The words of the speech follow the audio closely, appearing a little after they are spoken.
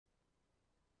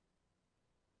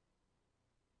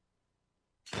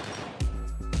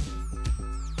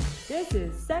This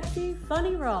is Sexy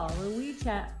Funny Raw, where we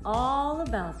chat all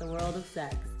about the world of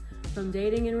sex, from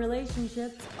dating and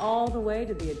relationships all the way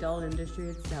to the adult industry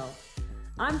itself.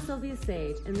 I'm Silvia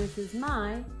Saige, and this is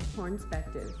my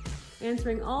Pornspective,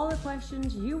 answering all the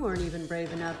questions you weren't even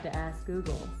brave enough to ask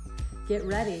Google. Get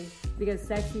ready, because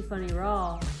Sexy Funny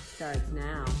Raw starts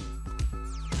now.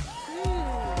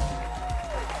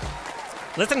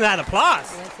 Listen to that applause.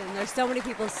 Listen, there's so many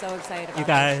people so excited about you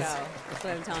guys. this show. That's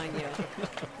what I'm telling you.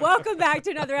 Welcome back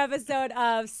to another episode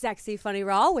of Sexy Funny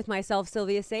Raw with myself,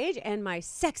 Silvia Saige, and my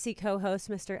sexy co-host,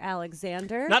 Mr.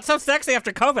 Alexander. Not so sexy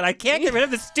after COVID. I can't get rid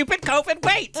of this stupid COVID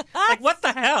weight. Like, what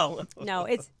the hell? No,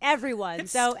 it's everyone.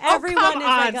 So everyone is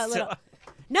like a little...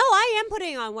 No, I am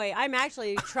putting on weight. I'm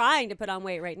actually trying to put on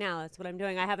weight right now. That's what I'm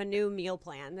doing. I have a new meal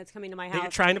plan that's coming to my house. You're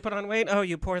trying to put on weight? Oh,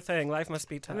 you poor thing. Life must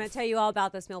be tough. I'm going to tell you all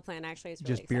about this meal plan. Actually, it's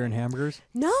really just beer and hamburgers?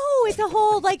 No, it's a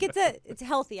whole, like, it's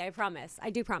healthy. I promise. I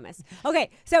do promise. Okay,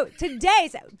 so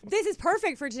this is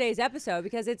perfect for today's episode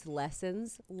because it's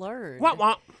lessons learned.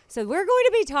 Wah. So we're going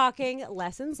to be talking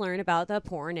lessons learned about the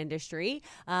porn industry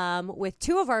with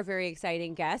two of our very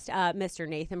exciting guests, Mr.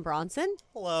 Nathan Bronson.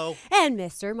 Hello. And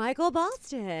Mr. Michael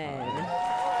Boston.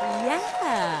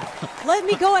 Yeah. Let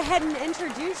me go ahead and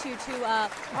introduce you to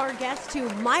our guest to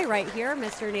my right here,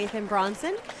 Mr. Nathan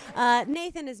Bronson.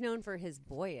 Nathan is known for his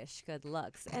boyish good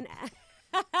looks and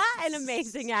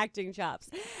amazing acting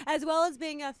chops, as well as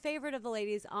being a favorite of the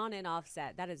ladies on and off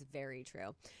set. That is very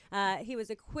true. He was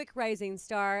a quick rising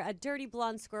star, a dirty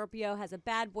blonde Scorpio, has a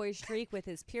bad boy streak with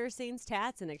his piercings,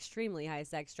 tats, and extremely high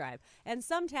sex drive. And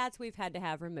some tats we've had to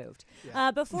have removed.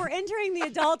 Yeah. Before entering the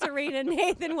adult arena,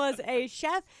 Nathan was a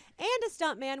chef and a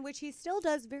stuntman, which he still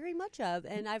does very much of.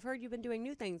 And I've heard you've been doing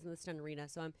new things in the stunt arena,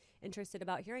 so I'm interested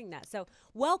about hearing that. So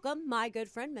welcome, my good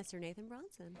friend, Mr. Nathan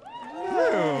Bronson.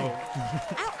 Ow,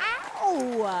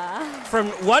 ow. From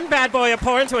one bad boy of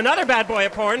porn to another bad boy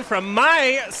of porn, from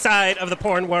my side of the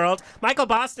porn world, Michael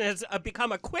Boston has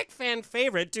become a quick fan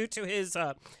favorite due to his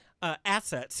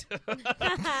assets. That's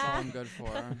all I'm good for.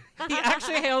 He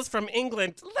actually hails from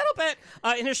England a little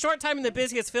bit. In his short time in the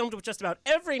biz, he has filmed with just about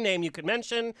every name you could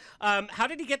mention. How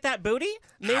did he get that booty?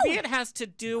 Maybe it has to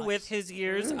do with his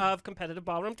years of competitive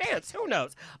ballroom dance. Who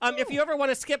knows? If you ever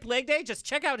want to skip leg day, just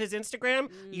check out his Instagram.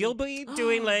 You'll be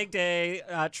doing leg day,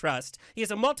 trust. He is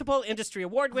a multiple industry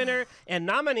award winner and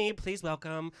nominee. Please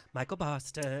welcome Michael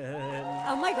Boston.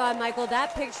 Oh my God, Michael,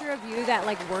 that picture of you, that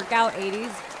like workout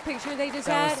 80s picture they just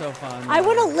had. That was so fun. I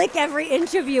want to lick every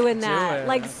inch of you in that.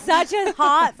 Like such a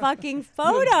hot fucking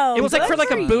photo. It was like Good for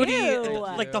like a booty, you.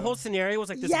 like the whole scenario was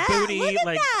like this Yeah, booty look at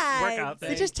like that. workout thing.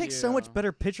 They just take so much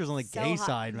better pictures on the So gay hot.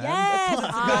 side, man. Yes,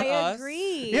 I us.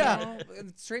 agree. Yeah.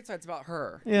 The straight side's about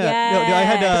her. Yeah. Yes. No, dude, I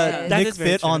had That Nick is very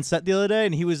Fit true. on set the other day,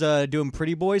 and he was doing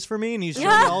Pretty Boys for me, and he's showing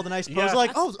me all the nice poses. Yeah.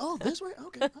 Like, oh, this way?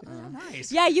 Okay.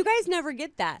 Nice. Yeah, you guys never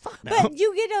get that. no. But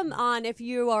you get them on if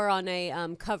you are on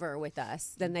a cover with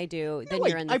us. Then they do. Then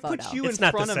you're in the I photo. put you It's in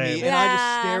not the front of me, same. and I just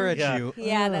Yeah. stare at Yeah. you.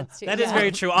 Yeah, that's true. That is Yeah.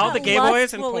 very true. All the gay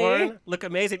boys in Lustfully. porn look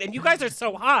amazing, and you guys are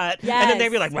so hot. And then they'd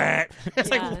be like, "What?" It's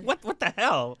Yeah. like, what the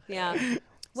hell? Yeah.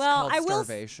 It's Well, called I will.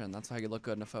 starvation. That's how you look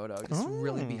good in a photo. Just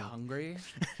really be hungry.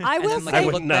 I And will then, like, say. you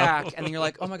look wouldn't know. back, and then you're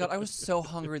like, oh my God, I was so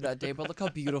hungry that day, but look how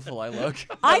beautiful I look.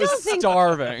 I was don't think-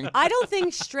 starving. I don't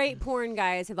think straight porn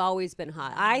guys have always been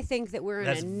hot. I think that we're in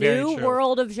That's a very new true.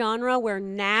 world of genre where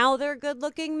now they're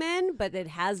good-looking men, but it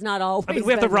has not always. I mean,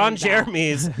 we have the been Ron like that.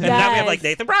 Jeremys, and now we have like Yes.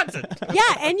 Nathan Bronson. Yeah,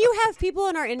 and you have people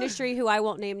in our industry who I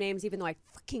won't name names, even though I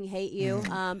fucking hate you.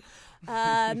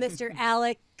 Mr.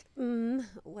 Alec.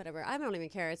 Whatever. I don't even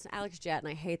care. It's Alex Jett, and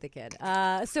I hate the kid.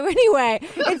 So anyway,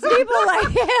 it's people like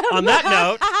him. On that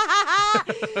note,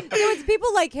 So it's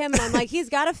people like him, and I'm like, he's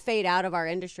got to fade out of our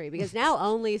industry because now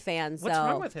OnlyFans. what's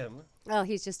wrong with him? Oh,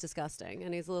 he's just disgusting,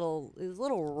 and he's a little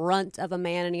runt of a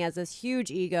man, and he has this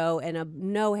huge ego and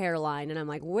no hairline, and I'm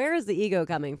like, where is the ego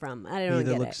coming from? I He don't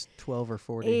either get looks 12 or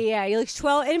 40. Yeah, he looks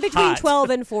 12, in between Hot. 12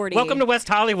 and 40. Welcome to West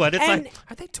Hollywood. It's And- like,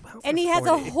 are they 12 And or he has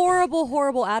 40? a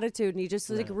horrible attitude, and he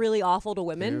just is like really awful to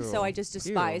women. So Ew. I just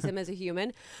despise him as a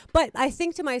human. But I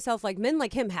think to myself, like, men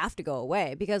like him have to go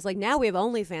away because like now we have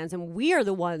OnlyFans, and we are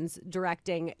the ones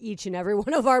directing each and every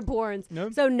one of our porns.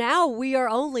 Nope. So now we are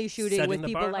only shooting Setting with the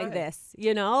people bar like right. this.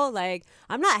 You know, like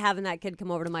I'm not having that kid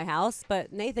come over to my house,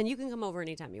 but Nathan, you can come over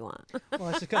anytime you want. Well,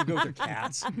 I just gotta go with your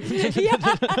cats.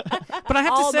 But I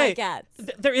have All to my say, cats.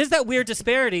 there is that weird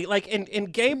disparity. Like in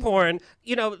gay porn,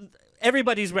 you know,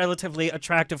 everybody's relatively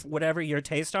attractive, whatever your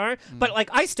tastes are. But like,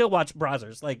 I still watch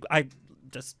Brazzers. Like, I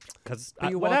just because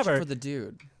But you whatever. watch it for the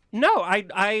dude. No,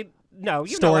 I No,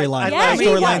 you Storyline. know, Yeah, I he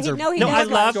storylines does. are. No, he no, I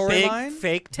knows love about- big Storyline?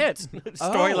 fake tits. Oh,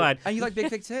 Storyline. and you like big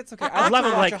fake tits? Okay, I I love love it,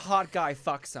 to watch like- a hot guy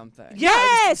fuck something. Yeah,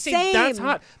 Yes, see, that's same.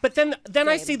 hot. But then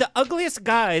I Same. see the ugliest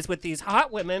guys with these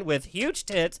hot women with huge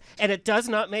tits, and it does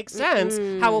not make sense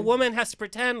how a woman has to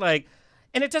pretend like.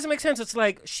 And it doesn't make sense. It's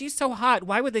like, she's so hot.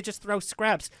 Why would they just throw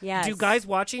scraps? Yes. Do guys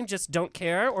watching just don't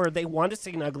care, or they want to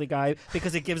see an ugly guy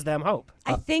because it gives them hope?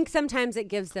 I think sometimes it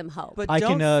gives them hope. But I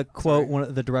can don't- quote sorry. one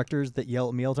of the directors that yell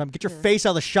at me all the time. Get your face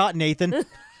out of the shot, Nathan.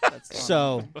 That's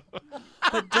So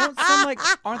But don't some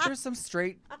aren't there some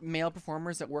straight male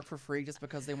performers that work for free just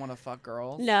because they want to fuck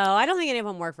girls? No, I don't think any of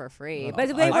them work for free. Oh,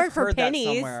 But they I've work for heard that pennies.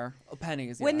 somewhere. Oh,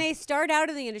 pennies. When yeah. they start out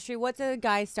in the industry, what's a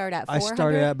guy start at? I 400?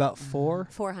 started at about 4.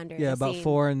 400. Yeah, I've about seen.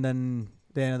 4, and then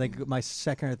I think my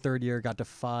second or third year got to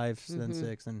 5, then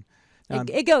 6, and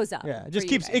It goes up. yeah, it for just you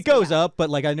keeps guys, it goes yeah. up.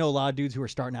 But like I know a lot of dudes who are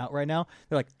starting out right now.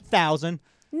 They're like 1,000.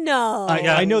 No.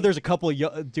 I know there's a couple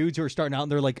of dudes who are starting out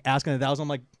and they're like asking 1,000. I'm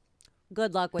like,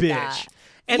 Good luck with bitch, that.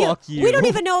 And fuck you. We don't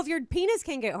even know if your penis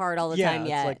can get hard all the yeah, time it's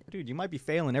yet. like, dude, you might be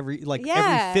failing every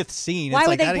Yeah. every 5th scene. Why it's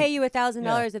would like, they that pay ain't- you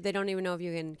 $1,000 if they don't even know if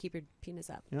you can keep your penis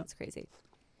up? Yeah. That's crazy.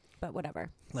 But whatever.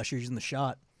 unless you're using the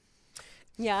shot?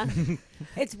 Yeah.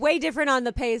 It's way different on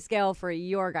the pay scale for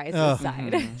your guys' Ugh.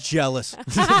 side. Jealous.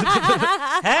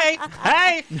 Hey,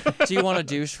 hey! Do you want to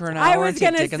douche for an hour? I was and take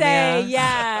gonna dick in the say, ass?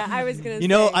 yeah. I was gonna. You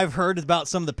know, say. I've heard about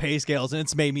some of the pay scales, and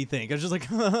it's made me think. I was just like,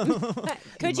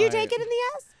 Could you take it in the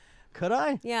ass? could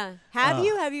I? Yeah. Have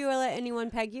you? Have you let anyone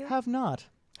peg you? Have not.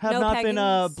 Have No not been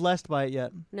peggings? blessed by it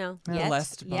yet. No. Yeah.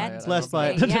 Blessed by Yet. it. Blessed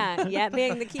by Hey, it. yeah. Yet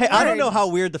being the key Hey, I don't word. know how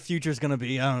weird the future's gonna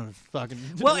be. I don't fucking.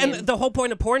 Well, and the whole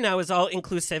point of porn now is all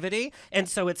inclusivity, and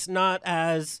so it's not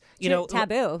as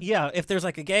Taboo. Yeah, if there's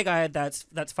like a gay guy that's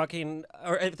fucking,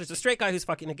 or if there's a straight guy who's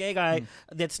fucking a gay guy,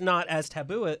 that's not as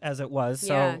taboo as it was. So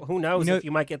Yeah. who knows You know- if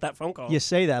you might get that phone call? You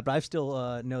say that, but I've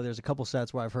still know there's a couple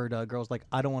sets where I've heard girls like,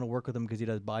 I don't want to work with him because he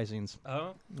does bi scenes.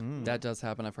 Oh, That does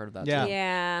happen. I've heard of that. Yeah. Too.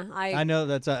 Yeah. I know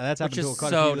that's happened Which to is quite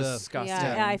so a few. disgusting.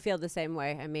 Yeah, I feel the same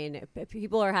way. I mean, if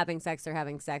people are having sex, they're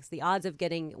having sex. The odds of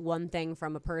getting one thing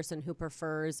from a person who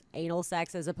prefers anal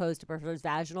sex as opposed to prefers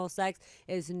vaginal sex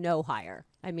is no higher.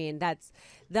 I mean, that's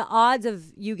the odds of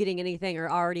you getting anything are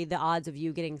already the odds of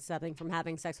you getting something from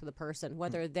having sex with a person.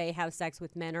 Whether they have sex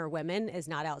with men or women is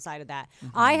not outside of that.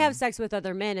 I have sex with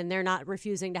other men, and they're not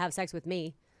refusing to have sex with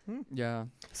me. Yeah.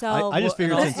 So I just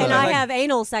figured and since and also, I like, have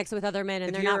anal sex with other men, and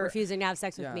if they're not you're- refusing to have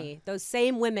sex with yeah. me. Those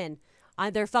same women,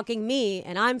 they're fucking me,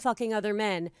 and I'm fucking other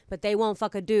men, but they won't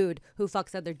fuck a dude who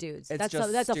fucks other dudes. It's That's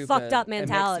just a stupid. fucked up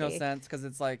mentality. It makes no sense because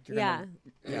it's like you're Yeah. gonna.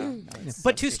 Yeah. No, it's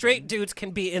but so two stupid. straight dudes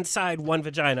can be inside one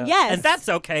vagina. Yes. and that's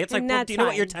okay. It's like, And well, that's do you know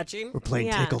what you're fine. touching? We're playing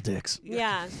Yeah. tickle dicks.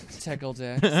 Yeah, Tickle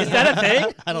dick. Is that a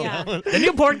thing? I don't yeah. know. The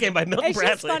new board game by Milton It's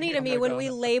Bradley. just funny to Oh me my when God. we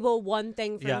label one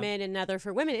thing for Yeah. men and another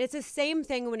for women. It's the same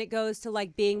thing when it goes to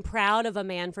like being proud of a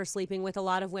man for sleeping with a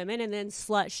lot of women and then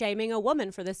slut shaming a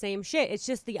woman for the same shit. It's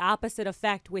just the opposite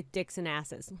effect with dicks and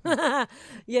asses.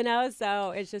 You know,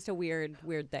 so it's just a weird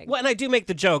thing. Well, and I do make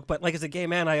the joke, but like as a gay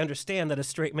man, I understand that a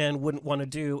straight man wouldn't want to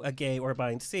do a gay or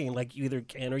bi scene. Like you either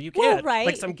can or you Well, can't. right.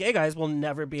 Like some gay guys will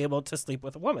never be able to sleep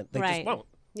with a woman. They just Right. won't.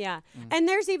 Yeah. And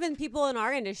there's even people in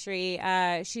our industry,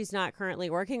 she's not currently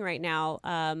working right now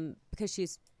because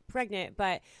she's pregnant,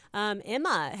 but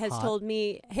Emma has told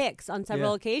me, Hicks, on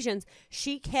several Yeah. occasions,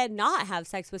 she cannot have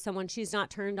sex with someone she's not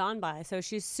turned on by. So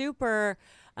she's super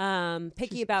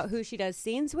picky about who she does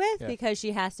scenes with because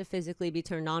she has to physically be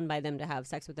turned on by them to have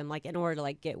sex with them, like in order to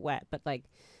like get wet. But like,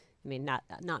 I mean,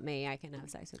 not me. I can have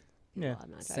sex with people. Yeah. I'm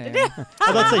not trying to Same. do.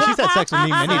 I was about to say she's had sex with me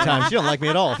many times. She don't like me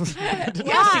at all.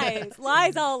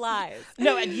 Lies, all lies.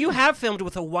 No, and you have filmed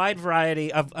with a wide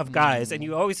variety of guys, and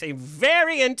you always say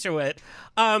very into it.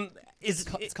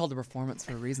 It's called a performance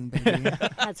for a reason, baby.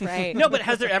 That's right. No, but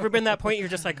has there ever been that point you're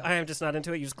just like, I am just not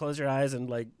into it? You just close your eyes and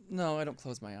like. No, I don't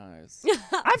close my eyes. I've seen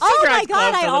Oh your my eyes God,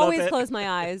 closed a I little always bit. close my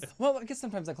eyes. Well, I guess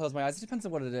sometimes I close my eyes. It depends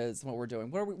on what it is, what we're doing.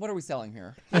 What are we selling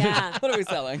here? Yeah. What are we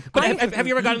selling? But have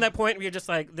you ever gotten to that point where you're just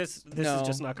like, this No, is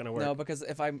just not going to work? No, because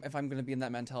if I'm going to be in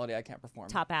that mentality, I can't perform.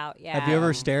 Top out, yeah. Have you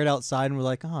ever stared outside and were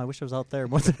like, oh, I wish I was out there?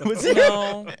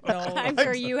 No, no. I'm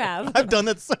sure you have. I've done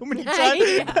that so many times.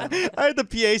 Yeah. I had the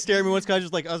PA stare at me once. Guy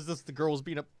just like, I was just the girl was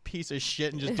being a piece of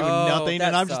shit and just doing Oh, nothing, that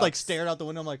and I'm just like sucks. staring out the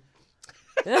window. I'm like,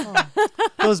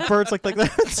 Those birds like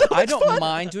that. So I don't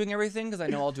mind doing everything because I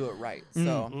know I'll do it right.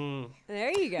 So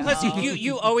There you go. Plus,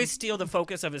 you always steal the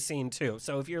focus of a scene too.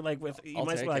 So if you're like I'll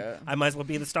might as take well it. I might as well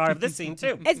be the star of this scene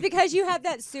too. It's because you have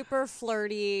that super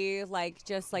flirty, like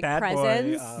just like Bad boy,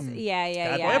 presence.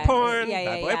 Yeah. Bad boy porn. Yeah,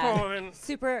 Bad boy porn.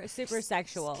 Super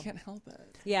sexual. can't help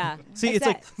it. Yeah. See, it's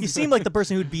like that- you seem like the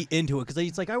person who'd be into it because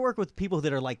it's like I work with people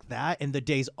that are like that, and the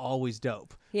day's always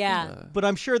dope. Yeah. But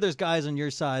I'm sure there's guys on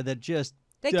your side that just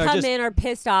They are come just- in, are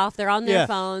pissed off. They're on their Yeah,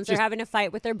 phones. They're just- having a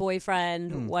fight with their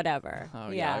boyfriend. Whatever. Oh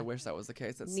yeah, I wish that was the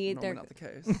case. That's Need normally their- not the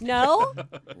case. No.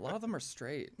 A lot of them are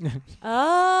straight.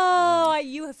 Oh,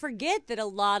 you forget that a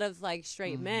lot of like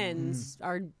straight men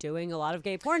are doing a lot of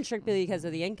gay porn strictly because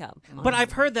of the income. But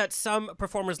I've heard that some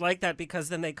performers like that because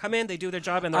then they come in, they do their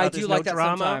job, and I there's do no like that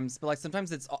drama. sometimes, but like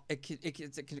sometimes it can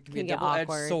be Can a get double-edged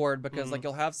awkward. sword because like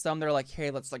you'll have some that are like,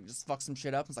 hey, let's like just fuck some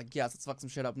shit up. It's like, yes, let's fuck some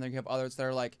shit up, and then you have others that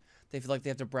are like, they feel like they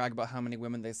have to brag about how many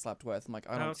women they slept with. I'm like,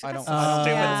 I don't, See, I that's don't. so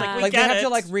stupid. Yeah. It's like we Like they get have it. to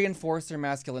like reinforce their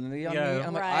masculinity on Yeah. me.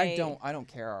 I'm like, Right. I don't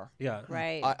care. Yeah.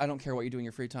 Right. I don't care what you do in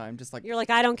your free time. Just like You're like,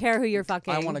 I don't care who you're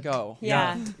fucking. I want to go.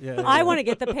 Yeah. Yeah. I want to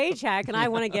get the paycheck and I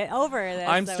want to get over this. I'm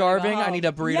I wanna starving. go I home. need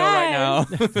a burrito right now.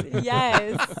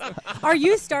 Yes. Are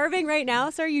you starving right now,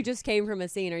 sir? You just came from a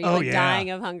scene. Are you Oh, like yeah. dying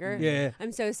of hunger? Yeah.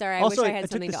 I'm so sorry. I also wish I had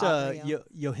took something this to offer you.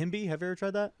 yohimbe. Have you ever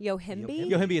tried that? Yohimbe?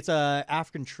 Yohimbe. It's a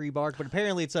African tree bark, but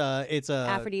apparently it's a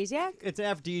Aphrodisiac? It's an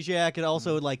aphrodisiac. It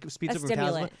also like speeds A up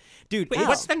metabolism. stimulant. Dude, Wait, it's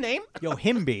what's the name?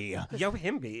 yohimbe.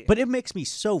 Yohimbe. But it makes me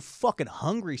so fucking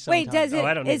hungry sometimes. Wait, does it? Oh,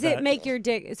 I don't Is need it that. make your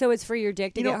dick? So it's for your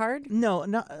dick to You know, get hard? No,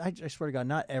 not. I swear to God,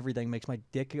 not everything makes my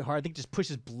dick get hard. I think it just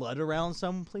pushes blood around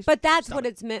some place. But that's Stop what it.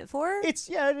 it's meant for.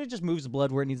 It just moves the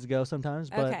blood where it needs to go sometimes.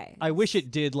 But Okay. I wish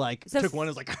it did. Like So took one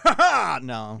and was like, ha ha.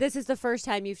 No. This is the first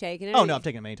time you've taken it. Oh no, I've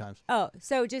taken it many times. Oh,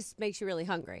 so it just makes you really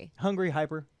hungry. Hungry,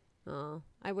 hyper. Oh,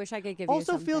 I wish I could give you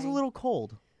Also something. feels a little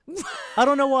cold. I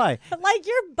don't know why. like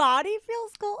your body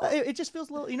feels cold. It just feels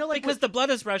a little. You know, like because the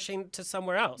blood is rushing to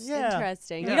somewhere else. yeah.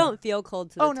 Interesting. Yeah. You don't feel cold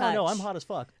to the Oh touch. no, I'm hot as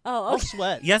fuck. Oh, I'll okay.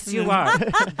 sweat. Yes, you are.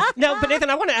 No, but Nathan,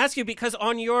 I want to ask you because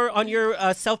on your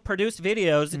self-produced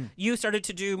videos, you started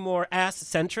to do more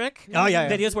ass-centric Oh, yeah.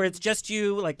 videos where it's just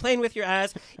you like playing with your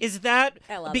ass. Is that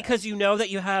I love because you know that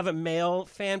you have a male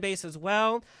fan base as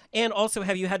well? And also,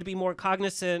 have you had to be more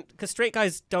cognizant? Because straight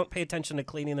guys don't pay attention to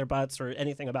cleaning their butts or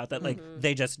anything about that. Like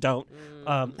they just don't.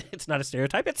 It's not a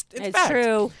stereotype. It's It's fact.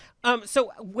 true.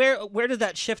 So where did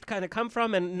that shift kind of come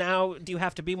from? And now do you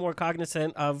have to be more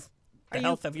cognizant of the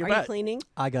health of your Are you butt? cleaning?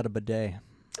 I got a bidet.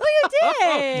 Oh, you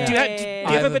did. Do you have- I do you have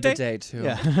have a a bidet? bidet too.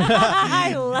 Yeah.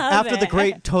 I love After it. the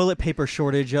great toilet paper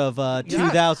shortage of A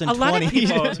 2020. lot of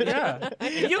people. Yeah.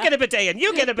 You get a bidet and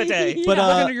you get a bidet. But Look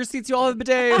under your seats. You all have a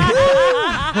bidet.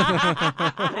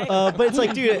 but it's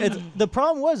like, dude, the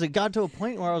problem was it got to a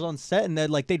point where I was on set and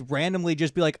they'd randomly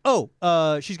just be like, "Oh,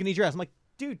 she's gonna eat your ass." I'm like,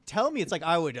 dude, tell me. It's like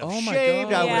I would have Oh my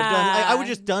shaved. God. I would have done. I Yeah. would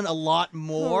just done a lot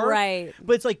more. Right.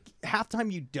 But it's like half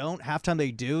time you don't, half time they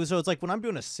do. So it's like when I'm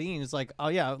doing a scene, it's like, oh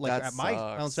yeah, like That at my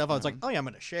own sucks, stuff, I was like, oh yeah, I'm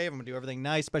gonna shave. I'm gonna do everything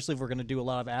nice, especially if we're gonna do a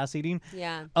lot of ass eating.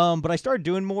 Yeah. But I started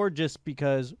doing more just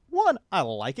because one, I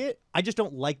like it. I just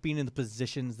don't like being in the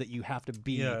positions that you have to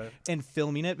be Yeah. and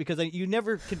filming it because you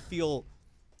never can feel.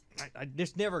 I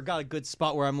just never got a good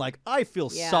spot where I'm like, I feel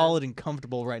Yeah. solid and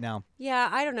comfortable right now. Yeah,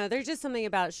 I don't know. There's just something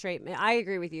about straight men. I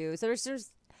agree with you. So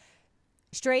there's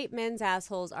straight men's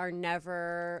assholes are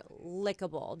never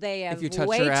lickable. They have you touch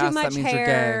way your too ass, that much means you're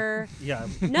gay. hair. Yeah.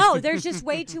 No, there's just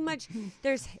way too much.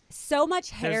 There's so much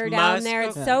hair There's down musk. there.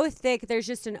 It's Oh. so thick. There's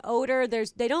just an odor.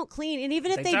 They don't clean, and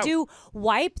even if They they don't. do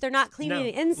wipe, they're not cleaning No.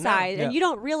 the inside, No. and you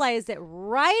don't realize that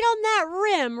right on that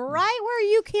rim, right where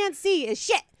you can't see, is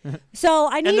shit. So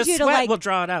I And need the you to sweat like. will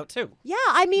draw it out too. Yeah,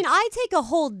 I mean, I take a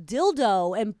whole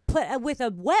dildo and put with a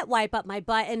wet wipe up my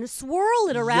butt and swirl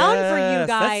it around for you Yes,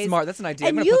 guys. That's smart. That's an idea.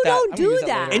 I'm And gonna you put that. don't I'm gonna do use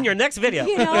that. later. In your next video.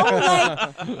 You know,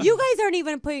 like you guys aren't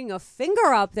even putting a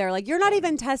finger up there. Like you're not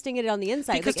even testing it on the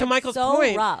inside. Because Like, to it's Michael's so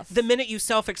point, rough. the minute you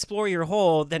self-explore your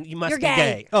hole, then you must You're be gay.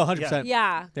 gay. Oh, 100%.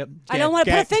 yeah. Yep. I don't want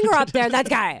to put a Gay. finger up there. That's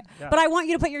guy. But I want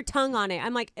you to put your tongue on it.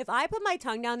 I'm like, if I put my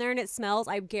tongue down there and it smells,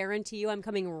 I guarantee you I'm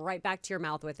coming right back to your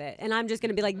mouth with it. And I'm just going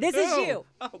to be like, this is Ew. you.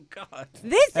 Oh God.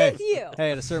 This Hey, is you.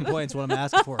 Hey, at a certain point, it's what I'm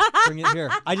asking for. Bring it here.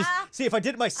 I just see if I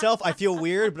did it myself, I feel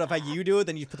weird. But if you do it,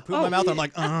 then you put the poop in my mouth. And I'm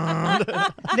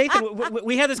like, Nathan,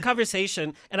 we had this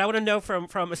conversation, and I want to know from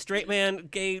a straight man,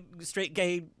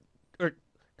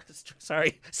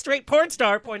 straight porn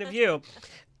star point of view.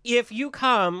 If you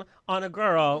come on a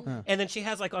girl and then she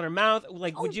has like on her mouth,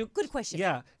 like would you? Good question.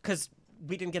 Yeah, because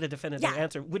we didn't get a definitive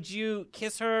answer. Would you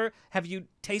kiss her? Have you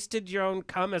tasted your own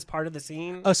cum as part of the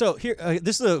scene? So here,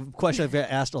 this is a question I've got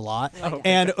asked a lot,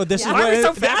 and this is Why are where we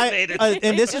so fascinated?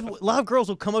 and this is a lot of girls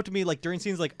will come up to me like during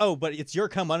scenes like, "Oh, but it's your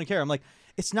cum. I don't care." I'm like,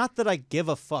 it's not that I give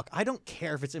a fuck. I don't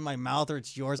care if it's in my mouth or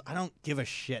it's yours. I don't give a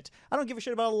shit. I don't give a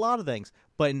shit about a lot of things.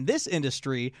 But in this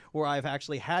industry, where I've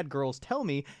actually had girls tell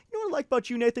me, "You know what I like about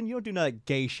you, Nathan? You don't do none of that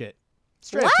gay shit."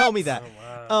 Straight up tell me that.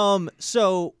 Oh, wow.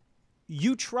 So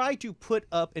you try to put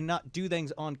up and not do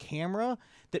things on camera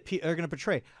that are going to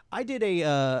portray. I did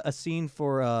a scene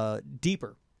for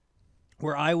Deeper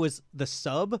where I was the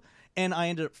sub and I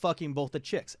ended up fucking both the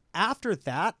chicks. After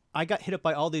that, I got hit up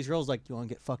by all these girls like, "You want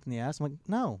to get fucked in the ass?" I'm like,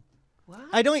 "No." What?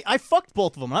 I fucked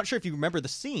both of them. I'm not sure if you remember the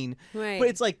scene, Right. but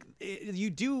it's like you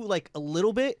do like a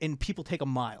little bit and people take a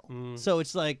mile. So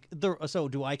it's like, so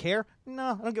do I care?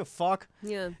 No, I don't give a fuck.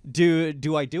 Yeah.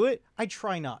 Do I do it? I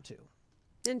try not to.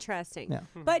 Interesting. Yeah.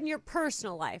 But in your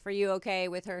personal life, are you okay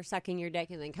with her sucking your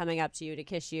dick and then coming up to you to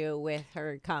kiss you with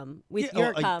her cum? With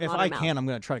your cum if on I her mouth? can, I'm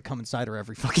gonna try to come inside her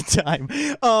every fucking time.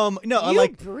 No, You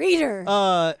like, breeder.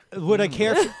 would I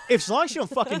care if as long as she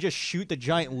don't fucking just shoot the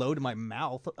giant load in my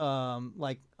mouth?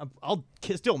 Like, I'll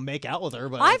still make out with her.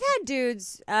 But I've had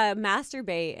dudes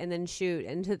masturbate and then shoot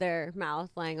into their mouth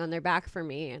laying on their back for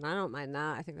me, and I don't mind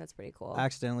that. I think that's pretty cool. I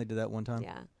accidentally did that one time.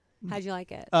 Yeah. How'd you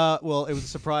like it? Well, it was a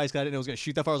surprise. 'Cause I didn't know it was gonna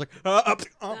shoot that far. I was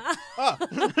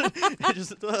like,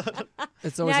 just,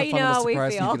 It's always Now a you fun know little how we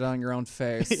surprise when feel. you get it on your own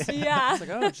face. Yeah. It's like,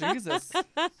 oh, Jesus.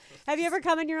 Have you ever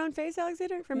come in your own face,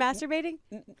 Alexander, for masturbating?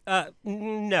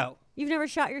 No. You've never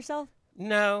shot yourself?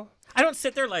 No. I don't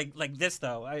sit there like this,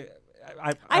 though.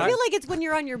 I feel like it's when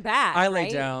you're on your back. I lay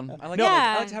right? down. I like,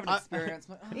 Yeah. I like to have an experience.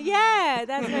 Yeah,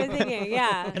 that's what I was thinking.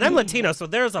 Yeah. And I'm Latino, so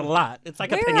there's a lot. It's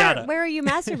like a Where piñata. are you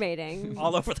masturbating?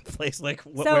 All over the place, like So,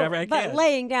 wherever I but can.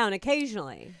 laying down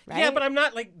occasionally, right? Yeah, but I'm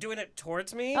not like doing it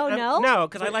towards me. Oh, no? No,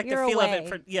 because I You're- like the you're feel of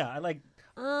away. it. I like.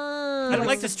 Oh. I don't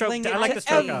like to stroke. Fling I it like to to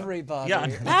stroke out. everybody. Yeah.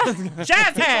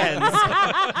 Jazz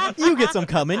hands. you get some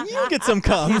coming. You get some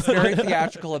cum. He's very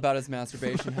theatrical about his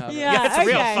masturbation habits. Yeah, it's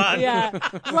real okay, fun. Yeah,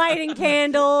 lighting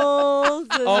candles.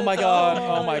 Oh my God,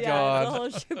 oh my yeah, God. The whole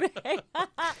shebang.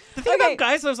 The thing about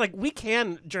guys is like we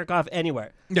can jerk off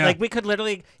anywhere. Yeah. Like we could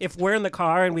literally, if we're in the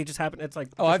car and we just happen, it's like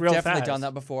Oh, just I've real definitely fast. done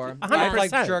that before. 100%. I've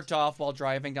like jerked off while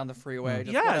driving down the freeway.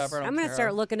 Just Yes. whatever, I don't I'm gonna care.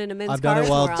 start looking into men's I've done cars it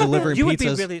while more often. delivering You would be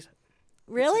pizzas. really.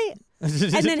 Really? And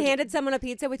then handed someone a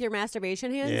pizza with your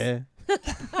masturbation hands? Yeah.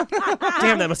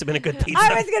 Damn, that must have been a good pizza.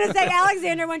 I was gonna say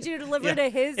Alexander wants you to deliver to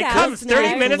his it house. comes 30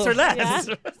 next. minutes or less.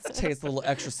 Yeah. Tastes a little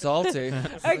extra salty.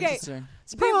 Okay. Interesting.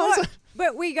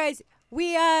 But we guys,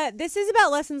 this is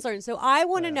about lessons learned. So I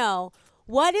want to know,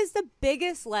 what is the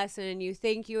biggest lesson you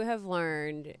think you have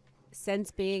learned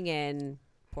since being in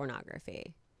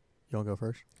pornography? You want to go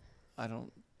first? I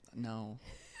don't know.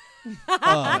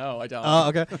 Uh, No, I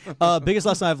don't. Okay. Biggest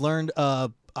lesson I've learned.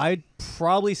 I'd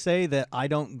probably say that I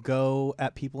don't go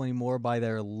at people anymore by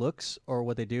their looks or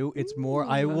what they do. It's more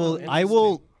I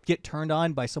will get turned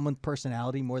on by someone's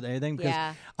personality more than anything, because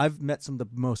Yeah. I've met some of the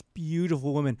most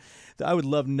beautiful women that I would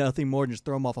love nothing more than just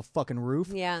throw them off a fucking roof.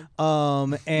 Yeah.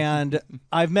 And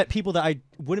I've met people that I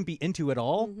wouldn't be into at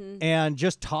all, and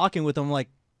just talking with them, like,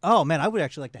 oh man, I would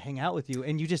actually like to hang out with you.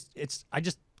 And I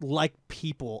just like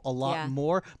people a lot Yeah.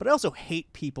 more, but I also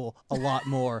hate people a lot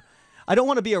more. I don't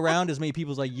want to be around as many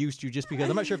people as I used to, just because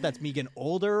I'm not sure if that's me getting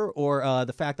older or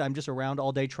the fact that I'm just around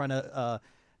all day trying to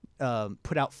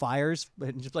put out fires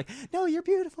and just like, no, you're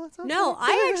beautiful. It's okay. No,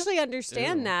 I actually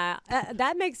understand that.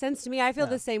 That makes sense to me. I feel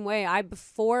the same way.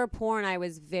 Before porn, I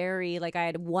was very like, I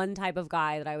had one type of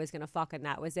guy that I was gonna fuck, and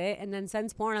that was it. And then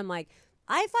since porn, I'm like,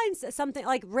 I find something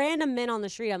like random men on the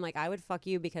street. I'm like, I would fuck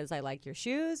you because I like your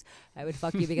shoes. I would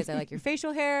fuck you because I like your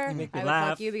facial hair. I would laugh.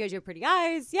 fuck you because you have pretty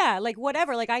eyes. Yeah, like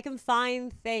whatever. Like I can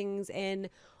find things in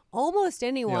almost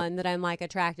anyone that I'm like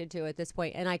attracted to at this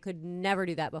point, and I could never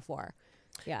do that before.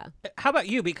 Yeah. How about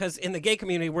you? Because in the gay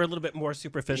community, we're a little bit more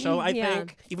superficial, I Yeah.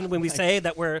 think. Even when we say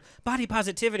that we're body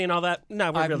positivity and all that.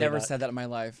 No, we're I've really never not. said that in my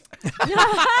life.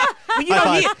 But you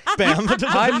don't need, Bam. I moved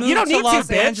don't to need to, Los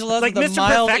bitch. Angeles Like with a Mr.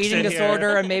 mild Perfection eating here.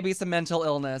 disorder and maybe some mental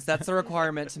illness. That's the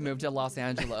requirement to move to Los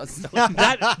Angeles.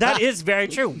 that is very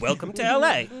true. Welcome to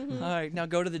LA. All right, now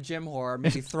go to the gym, whore.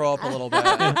 Maybe throw up a little bit.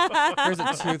 Here's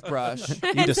a toothbrush. You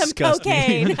And some disgust me.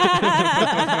 cocaine.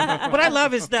 What I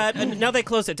love is that, and now they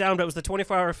closed it down, but it was the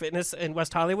 24-hour fitness in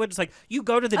West Hollywood. It's like you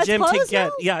go to the It's gym to closed get,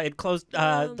 now? yeah, it closed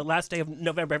the last day of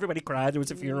November. Everybody cried. There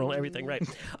was a funeral and everything, right?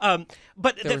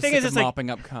 But They the were thing sick is, of it's like, mopping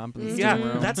up comp in the yeah, steam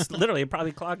room. that's literally, it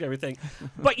probably clogged everything.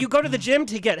 But you go to the gym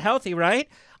to get healthy, right?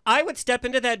 I would step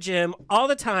into that gym all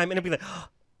the time and it'd be like,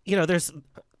 you know, there's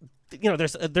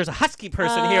there's a husky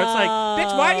person here. It's like,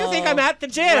 bitch, why do you think I'm at the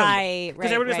gym? Right,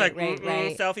 Because everybody's like,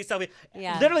 right. selfie.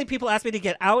 Yeah. Literally, people ask me to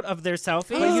get out of their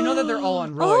selfie. But you know that they're all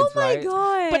on roids, Oh my right?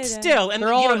 god! But still, and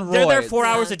They're all on they're there roids. 4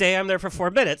 hours a day. I'm there for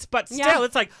 4 minutes. But still, Yeah.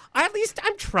 it's like, at least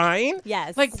I'm trying.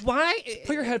 Yes. Like, why?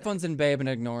 Put your headphones in, babe, and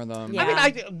ignore them. Yeah. I mean,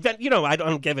 I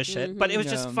don't give a shit. But it was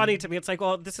just Yeah. funny to me. It's like,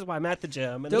 well, this is why I'm at the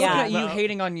gym. And They're it's Yeah. looking like, at you well,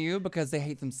 hating on you because they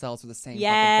hate themselves for the same fucking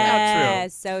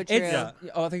Yes, so true. thing.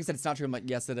 Oh, I think you said it's not true. I'm like,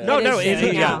 yes, it is. No, It no, is it- true,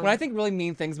 yeah. yeah. When I think really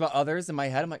mean things about others in my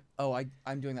head, I'm like, oh,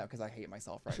 I'm doing that because I hate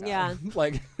myself right now. Yeah.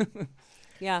 Like,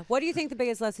 Yeah. What do you think the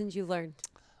biggest lessons you've learned?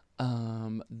 I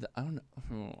don't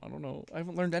know. I don't know. I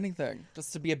haven't learned anything.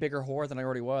 Just to be a bigger whore than I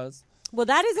already was. Well,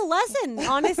 that is a lesson,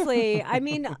 honestly. I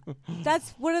mean,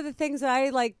 that's one of the things that I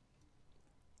like.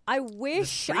 I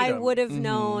wish I freedom. would have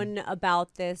known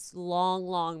about this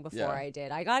long before Yeah. I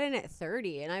did. I got in at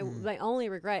 30, and my only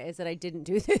regret is that I didn't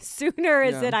do this sooner.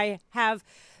 Is Yeah. that I have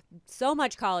so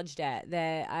much college debt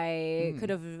that I could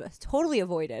have totally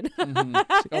avoided. Oh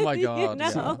my You god. know?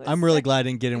 Yeah. I'm really glad I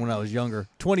didn't get in when I was younger.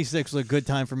 26 was a good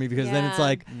time for me because then it's Yeah.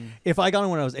 like, if I got in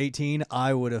when I was 18,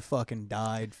 I would have fucking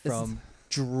died from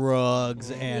drugs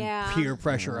and Yeah. peer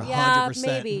pressure 100%.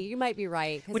 Yeah, maybe you might be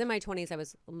right. Because in my 20s, I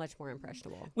was much more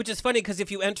impressionable. Which is funny because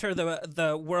if you enter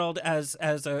the world as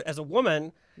a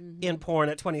woman in porn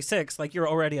at 26, like you're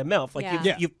already a MILF. Like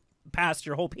Yeah. you've passed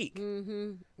your whole peak.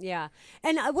 Yeah.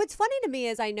 And what's funny to me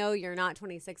is I know you're not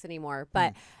 26 anymore,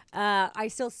 but I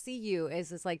still see you as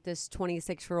this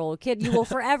 26-year-old kid. You will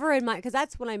forever in my, because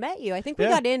that's when I met you. I think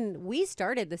we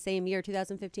started the same year,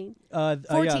 2015.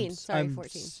 14, sorry,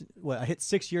 14. I hit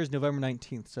 6 years November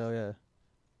 19th, so yeah.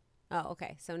 Oh,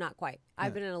 okay. So not quite.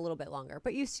 I've been in a little bit longer,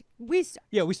 but We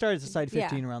started at Side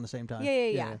 15 around the same time.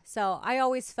 Yeah. So I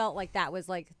always felt like that was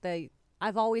like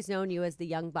I've always known you as the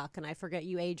young buck, and I forget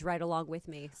you age right along with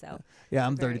me. So Yeah,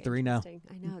 I'm very 33 now. interesting.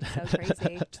 I know, it's so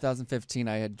crazy. 2015,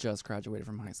 I had just graduated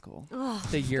from high school. Oh,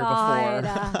 The year God.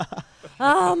 before.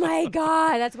 Oh my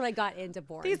God, that's when I got into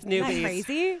porn. These Isn't that newbies.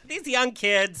 crazy? These young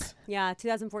kids. Yeah,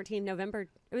 2014 November.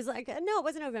 It was like no, it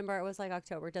wasn't November. It was like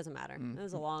October. It doesn't matter. It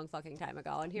was a long fucking time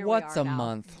ago, and here What's we are a now.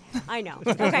 month? I know.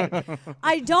 Okay,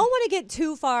 I don't want to get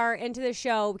too far into the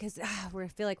show because I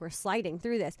feel like we're sliding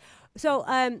through this. So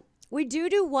we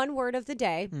do one word of the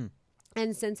day.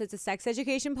 And since it's a sex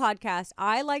education podcast,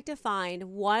 I like to find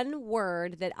one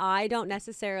word that I don't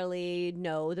necessarily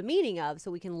know the meaning of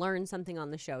so we can learn something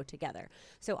on the show together.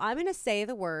 So I'm going to say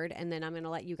the word, and then I'm going to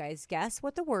let you guys guess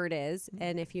what the word is.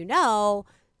 And if you know,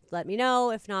 let me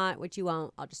know. If not, which you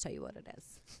won't, I'll just tell you what it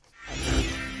is.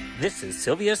 This is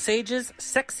Silvia Saige's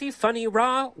sexy, funny,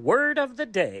 raw word of the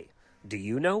day. Do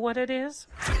you know what it is?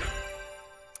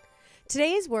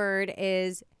 Today's word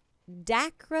is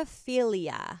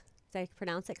dacrophilia. Did I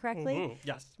pronounce it correctly?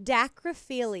 Yes.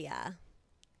 Dacrophilia.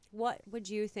 What would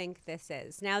you think this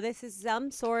is? Now, this is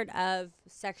some sort of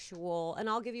sexual, and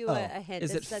I'll give you a hint.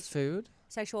 Is it This food?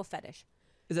 sexual fetish?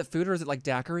 Is it food or is it like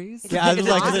daiquiris? Yeah, I was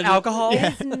like, Is it alcohol?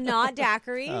 It is not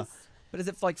daiquiris. But is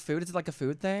it like food? Is it like a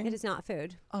food thing? It is not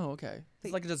food. Oh, okay.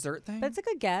 It's like a dessert thing? But it's a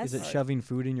good guess. Is it shoving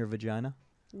food in your vagina?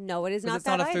 No, it is not it's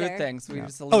that not a food either. thing, so we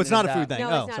just Oh, it's not a eliminated food that thing.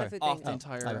 No, Oh, it's not sorry. a food Off thing. the No.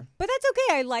 entire... But that's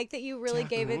okay. I like that you really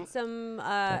gave it some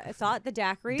thought, the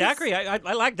daiquiris. Daiquiri, I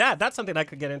like that. That's something I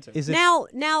could get into. Is it?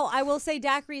 Now, I will say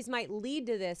daiquiris might lead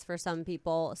to this for some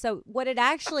people. So what it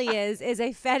actually is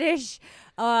a fetish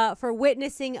for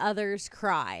witnessing others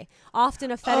cry.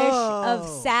 Often a fetish of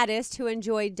sadists who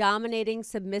enjoy dominating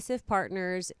submissive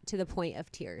partners to the point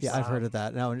of tears. Yeah, I've heard of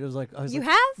that. No, it was like I was You like,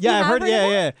 have? Yeah, You I've have heard. heard of Yeah,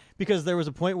 that? yeah. Because there was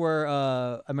a point where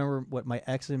I remember my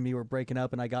ex and me were breaking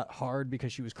up, and I got hard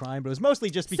because she was crying, but it was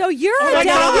mostly just because. So you're Oh a my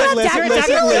God,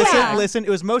 dacrophilia. Listen. It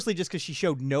was mostly just because she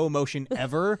showed no emotion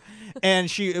ever,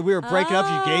 and we were breaking up.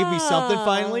 She gave me something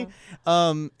finally,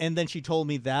 and then she told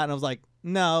me that, and I was like,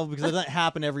 no, because it doesn't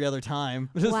happen every other time.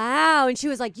 Wow. And she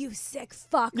was like, you sick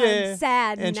fuck. Yeah, I'm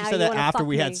sad. and she now said you that wanna after fuck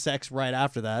we me. had sex, right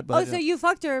after that. But Oh, so you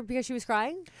fucked her because she was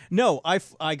crying? no,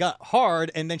 I got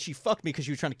hard, and then she fucked me because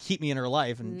she was trying to keep me in her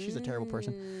life, and she's a terrible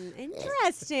person.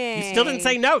 Interesting. You still didn't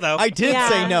say no, though. I did Yeah,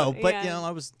 say no, but yeah. you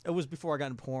know, it was before I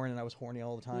got into porn, and I was horny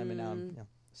all the time, and now I'm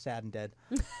sad and dead.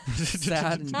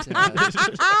 Sad and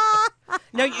dead.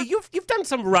 Now you've done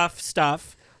some rough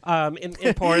stuff in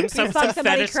porn, some fucked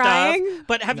somebody fetish crying? stuff.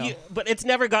 But have you? But it's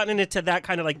never gotten into that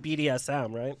kind of like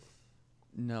BDSM, right?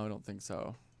 No, I don't think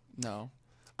so. No.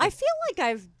 I feel like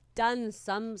I've done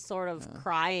some sort of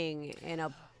crying in a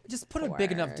Just put a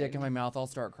big enough dick in my mouth, I'll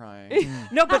start crying.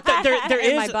 No, but there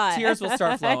In my is butt. Tears will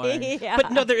start flowing. Yeah.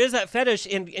 But no, there is that fetish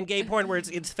in gay porn where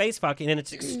it's face fucking and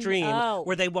it's extreme, Oh.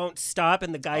 where they won't stop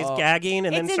and the guy's gagging and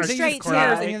It's then in starts straight to tears cry.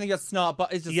 and And then you get snot,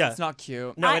 but it's just it's not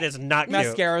cute. No, it is not cute.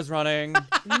 Mascara's running.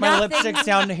 My Nothing- lipstick's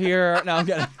down to here. No, I'm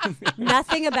kidding.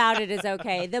 Nothing about it is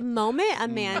okay. The moment a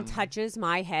man touches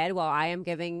my head while I am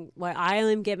giving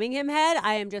him head,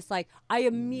 I am just like, I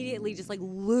immediately just like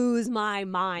lose my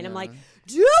mind. I'm like,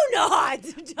 do not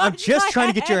touch I'm just my trying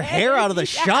to get your head." hair out of the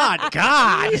shot.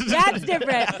 God. That's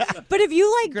different. But if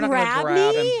you like You're not grab gonna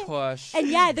grab me and push. and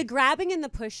yeah, the grabbing and the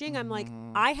pushing, I'm like,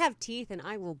 I have teeth and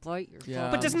I will bite your Yeah.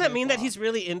 phone. But doesn't that mean that he's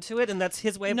really into it and that's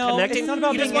his way of No, connecting? it's not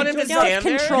about you just being want him to into it. No, stand it's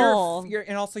there? control.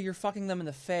 And also you're fucking them in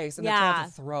the face, and they're Yeah. trying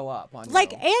to throw up on you.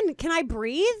 Like, and can I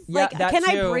breathe? Yeah, Like, that can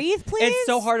I too. breathe, please? It's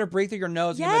so hard to breathe through your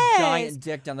nose. You have a Yes. giant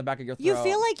dick down the back of your throat. You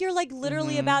feel like you're like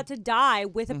literally about to die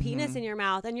with a penis in your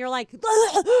mouth, and you're like,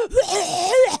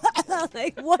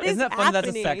 like what is Isn't that funny? That's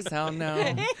a happening? sex sound now.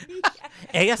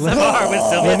 ASMR with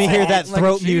Silvia Let me hear that Like,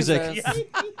 throat Jesus. music.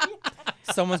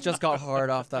 Someone's just got hard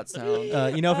off that sound.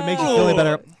 You know, if it makes you feel any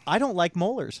better, I don't like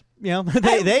molars. You know,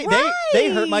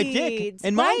 they hurt my dick,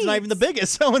 and mine's not even the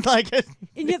biggest. So it's like,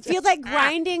 And you feel like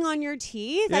grinding on your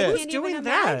teeth. I Yeah. can't Who's even doing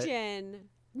that? imagine.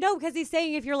 No, because he's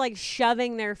saying if you're like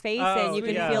shoving their face Oh, in, you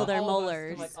can yeah. feel their All of us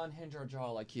molars. can, like unhinge our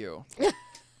jaw like you.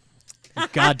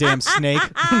 goddamn snake.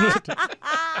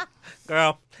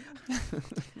 Girl.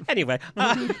 Anyway,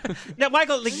 now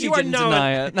Michael, like, She you are didn't known.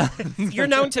 deny it. You're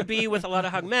known to be with a lot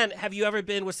of hug men. Have you ever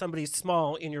been with somebody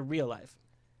small in your real life?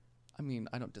 I mean,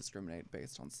 I don't discriminate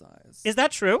based on size. Is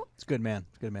that true? It's good, man.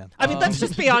 It's good, man. I mean, let's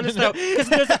just be honest though, because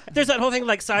there's that whole thing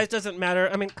like size doesn't matter.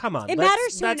 I mean, come on. It let's-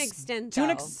 matters to an that's- extent. To an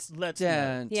though. Let's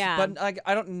extent. Yeah. But like,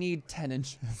 I don't need 10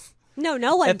 inches. No,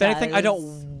 no one. If anything, I does.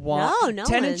 don't want. No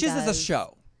 10 one inches is a does.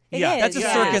 show. It Yeah, is, That's a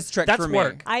yeah. circus trick That's for me.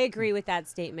 work. I agree with that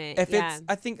statement. If yeah. it's,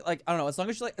 I think like I don't know. As long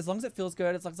as as long as it feels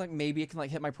good, as long as like maybe it can like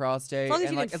hit my prostate. As long as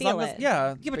and, you like, can as long feel as it.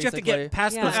 yeah. Yeah, but you have to basically. get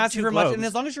past Yeah. those Don't ask two for much, globes. and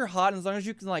as long as you're hot, and as long as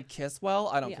you can like kiss well,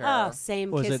 I don't care. Oh,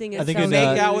 same. Was it- Kissing I is think so it was, Make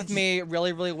huge. out with me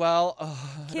really, really well. I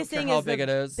don't Kissing care how is big the it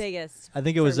is. biggest. I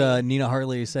think it was for me. Nina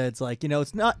Hartley who said it's like, you know,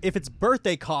 it's not if it's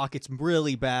birthday cock, it's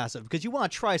really massive because you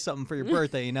want to try something for your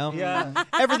birthday, you know. Yeah.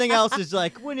 Everything else is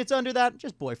like when it's under that,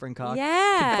 just boyfriend cock.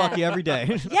 Yeah. Can fuck you every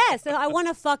day. Yes, I want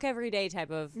to fuck every day type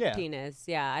of Yeah. penis.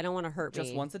 Yeah, I don't want to hurt Just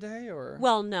me. once a day, or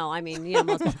Well, no, I mean, yeah,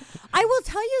 multiple. I will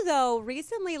tell you though,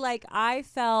 recently, like I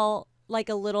felt like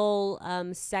a little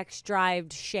sex drive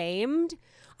shamed.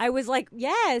 I was like,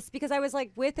 yes, because I was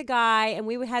like with a guy and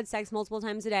we would had sex multiple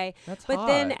times a day. That's but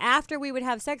then hot. after we would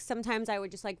have sex, sometimes I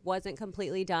would just like wasn't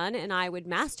completely done and I would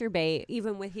masturbate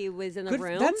even when he was in the Good,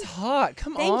 room. that's hot.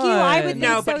 Come Thank on. you, I would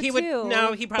No, think but so, he would. too.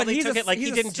 No, he But probably he's took a, it like he's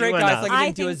he a didn't straight do guy, enough. so like he I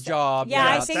didn't do think his so. job. Yeah,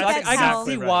 I think like, that's I how- can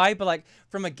see Right. why, but like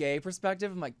from a gay perspective,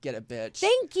 I'm like, get a bitch.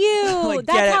 Thank you. Like,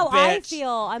 that's get it, how I bitch.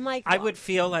 feel. I'm like, I would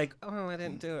feel like, oh, I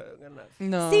didn't do it good enough.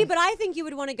 No. see, but I think you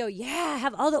would want to go, yeah,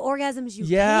 have all the orgasms you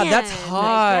yeah, can. that's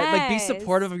hot. Like, be yes.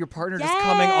 supportive of your partner just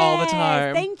coming all the Yes,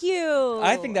 time. Thank you.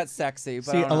 I think that's sexy. But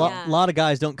See, I don't a know. lot, lot of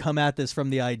guys don't come at this from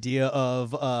the idea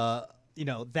of, you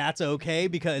know, that's okay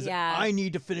because Yeah. I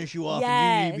need to finish you off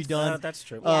and you need to be Yes. done. That's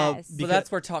true. Yes. So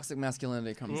that's where toxic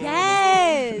masculinity comes in.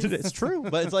 Yes. It's true,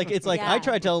 but it's like Yeah. I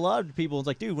try to tell a lot of people. It's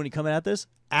like, dude, when you come at this,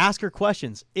 ask her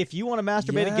questions. If you want to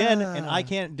masturbate again and I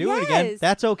can't do it again, Yes.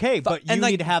 that's okay. But you and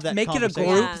like, need to have that. make it a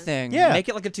conversation. group Yeah. thing. Yeah. Make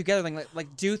it like a together thing.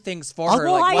 Like do things for I'll- her.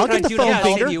 well, like I what even- can I do Get to the help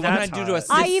phone you? finger. What can I That's do to hot.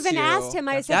 assist I even you? asked him.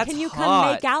 I said, That's "Can you come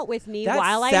hot. make out with me That's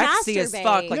while I sexy masturbate?" as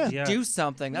fuck. Like Yeah. do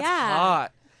something. That's Yeah.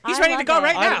 hot. He's I ready to love go it.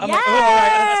 right now. I'm like, oh, all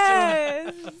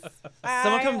right. Yes.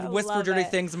 Someone I come whisper love dirty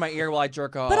it. things in my ear while I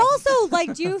jerk off. But also,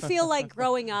 like, do you feel like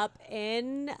growing up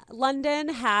in London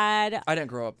had? I didn't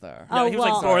grow up there. No, Oh, he was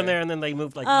well- like born there, and then they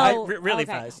moved like Oh, really okay.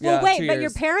 fast. Well, Yeah, wait, 2 but your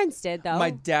years. parents did though. My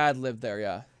dad lived there.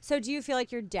 Yeah. So do you feel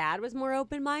like your dad was more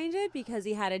open-minded because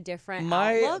he had a different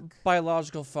My outlook?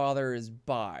 biological father is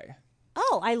bi.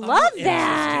 Oh, I love interesting.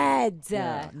 that.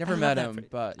 Yeah. Never I met love him, that for-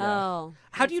 but yeah. Oh.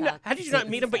 How do you that not? How did you sucks. not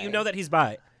meet him, but you know that he's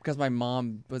bi? Because my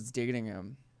mom was dating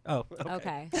him. Oh,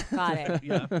 Okay, got it.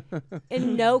 Yeah.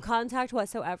 And no contact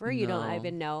whatsoever. You don't No.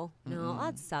 even know. No,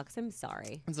 that sucks. I'm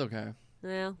sorry. It's okay.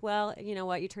 Yeah. Well, you know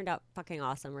what? You turned out fucking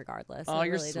awesome regardless. Oh, it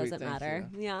you're really sweet. doesn't Thank matter.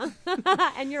 you. Yeah.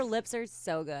 And your lips are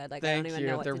so good. Like I Thank don't even you.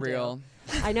 know what They're to real.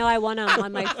 do. I know I want them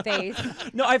on my face.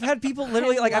 No, I've had people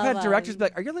literally like I've had love directors 'em. be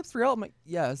like, "Are your lips real?" I'm like,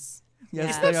 "Yes."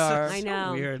 Yes, Yeah. they are. I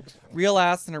know. Weird. Real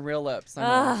ass and a real lips. I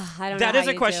know. I don't That know is how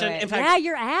a you question. do it. In fact, yeah,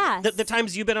 your ass. The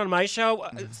times you've been on my show,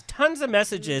 it's tons of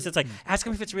messages. It's like, ask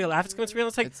him if it's real. Ask him if it's real.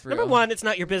 It's like, It's number real. one, it's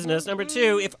not your business. Number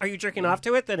two, if are you jerking off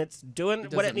to it, then it's doing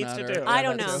what it doesn't needs to matter. do. I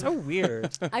don't Yeah, know. that's So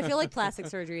weird. I feel like plastic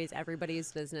surgery is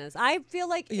everybody's business. I feel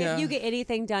like Yeah. if you get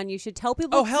anything done, you should tell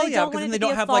people. Oh 'cause hell they yeah! don't Because want then it they to be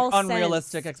don't a have like false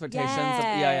unrealistic sense. expectations.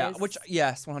 Yeah. Yes. Which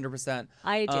yes, 100%.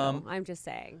 I do. Um, I'm just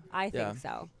saying. I think yeah.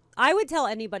 so. I would tell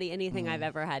anybody anything I've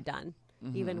ever had done,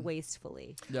 even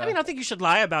wastefully. Yeah. I mean, I don't think you should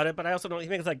lie about it, but I also don't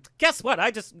think it's like, guess what? I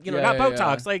just, got Yeah.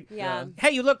 Botox. Like, Yeah.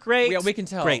 hey, you look great. Yeah, we can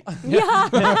tell. Great. Yeah.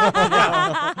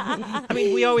 I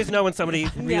mean, we always know when somebody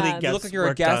really Yeah. gets You look like you're a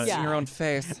work guest done. in your own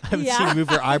face. I haven't Yeah. seen you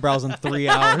move your eyebrows in 3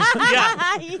 hours.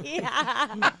 Yeah. yeah.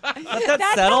 Let that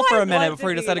That's settle how for I a minute want before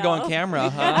you to decide be, to go on though. camera,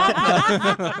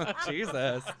 huh?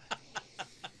 Jesus.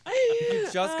 You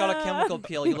just got a chemical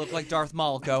peel. You look like Darth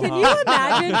Maul. Go Can home. you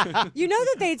imagine? You know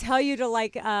that they tell you to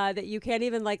like that you can't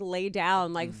even like lay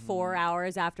down like 4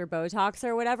 hours after Botox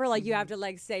or whatever. Like you have to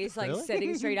like stay like Really?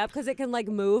 sitting straight up because it can like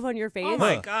move on your face. Oh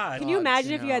my God. Can you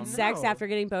imagine if you had damn. sex No. after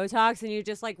getting Botox and you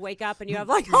just like wake up and you have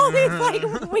like all these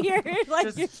like weird like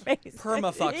Just your face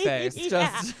perma-fuck face, Yeah.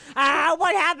 just-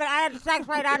 What happened? I had sex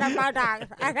right out of Botox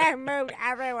and I moved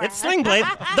everywhere. It's Sling Blade,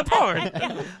 the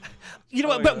porn. You know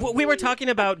what? Oh, But yeah. we were talking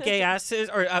about gay asses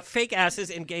or fake asses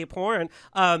in gay porn.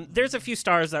 There's a few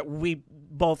stars that we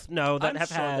both know that I'm have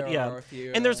sure had, there are a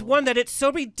few. And there's one that it's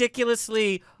so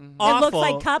ridiculously It awful.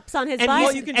 looks like cups on his And butt. he's-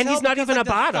 Well, you can and tell he's not because, even like, a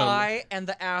bottom. The thigh and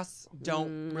the ass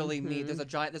don't really meet. There's a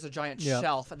giant Yeah.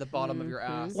 shelf at the bottom of your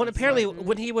ass. Well, It's apparently, like,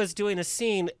 when he was doing a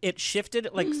scene, it shifted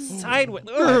like sideways.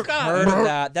 Oh, God. heard of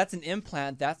that. That's an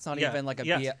implant. That's not Yeah. even like a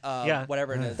Yeah. Yeah.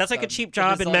 whatever it is. That's like a cheap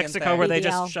job in Brazilian Mexico thing. where they BBL.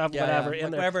 just shove Yeah, whatever yeah.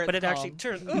 in there. Whatever But it's it actually called.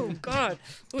 turns. Oh, God.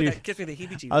 Ooh, Dude. that gives me the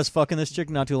heebie-jeebies. I was fucking this chick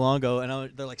not too long ago,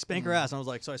 and they're like, spank her ass. And I was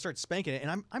like, so I started spanking it,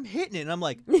 and I'm hitting it, and I'm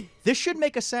like, this should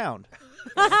make a sound.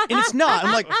 And it's not.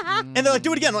 I'm like, and they're like,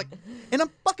 do it again. I'm like, and I'm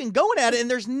fucking going at it, and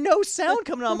there's no sound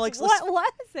coming out. I'm like, what was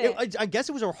it? I guess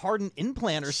it was a hardened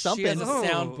implant or something. She has a Oh.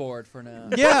 soundboard for now.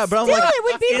 Yeah, but I'm Still, like, it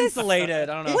would be the Insulated.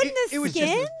 I don't know. Wouldn't the it was skin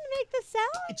just- make the sound?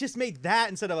 it just made that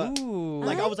instead of a. Ooh.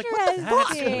 Like, I was like, what the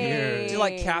fuck? Interesting. Do you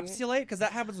like capsulate? Because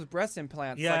that happens with breast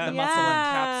implants. Yeah. Like the muscle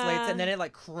Yeah. encapsulates and then it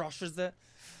like crushes it.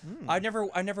 I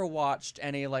never watched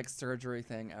any like surgery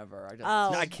thing ever. I just Oh.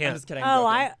 No, I I'm can't. just kidding. Oh,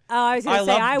 I'm joking. I was gonna say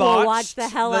love I will watch botched, the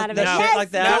hell out of it. the shit Yes, like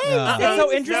that. same, No. It's so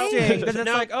same, interesting same. because it's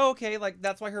No. like, oh, okay, like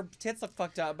that's why her tits look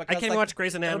fucked up. Because, can't even like, watch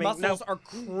Grey's Anatomy. Her muscles No. are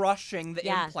crushing the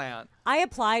Yeah. implant. I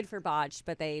applied for botched,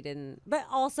 but they didn't. But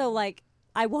also, like,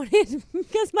 I wanted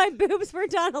because my boobs were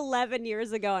done 11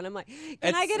 years ago, and I'm like,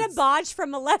 can I get a It's- botch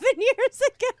from 11 years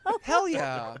ago? Hell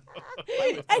yeah.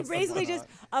 And basically just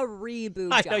a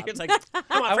reboob I job. know, it's like,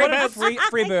 come on, I free wanted boobs.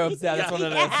 free boobs. Yeah, that's what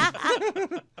it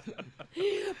is.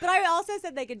 But I also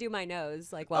said they could do my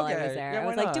nose, like while I was Okay. there. Yeah, I why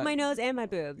was like, do not? my nose and my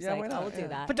boobs. Yeah, like, why I will not? do Yeah.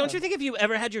 that. But don't you think if you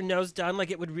ever had your nose done,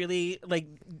 like it would really, like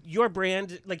your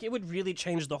brand, like it would really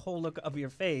change the whole look of your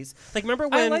face? Like remember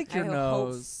I when? like your I hope-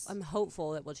 nose. I'm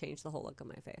hopeful it will change the whole look of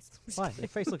my face. Why? Your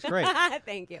face looks great.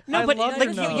 Thank you. no, I but love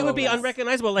like your you would be nose.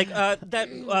 unrecognizable. Like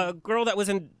that girl that was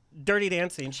in Dirty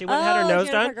Dancing, she went and had her Oh, nose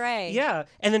Jennifer done. Grey. Yeah,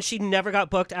 and then she never got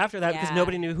booked after that because Yeah.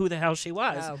 nobody knew who the hell she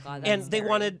was. Oh, God, and that's they scary.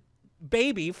 wanted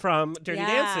Baby from Dirty Yeah,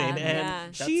 Dancing, and yeah.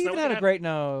 that's She not even what had a got- great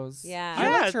nose. Yeah. I Yeah,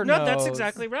 liked her no, nose. that's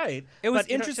exactly right. It was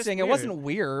But, you know, it's just interesting. It weird. wasn't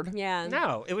weird. Yeah.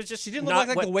 No, it was just She didn't not look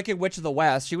like what- the Wicked Witch of the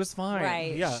West. She was fine.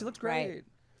 Right. Yeah. She looked great. Right.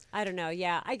 I don't know.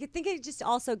 Yeah, I could think it just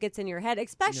also gets in your head,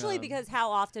 especially Yeah. because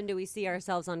how often do we see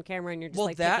ourselves on camera and you're just Well,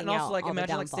 like that picking and also out like all the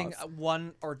imagine like seeing downfalls.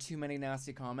 one or too many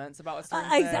nasty comments about a certain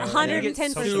exa- thing. and you get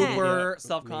 110%. super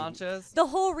self-conscious. The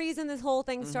whole reason this whole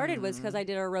thing started was because I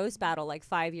did a roast battle like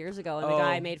 5 years ago, and the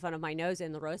guy made fun of my nose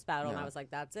in the roast battle, and I was like,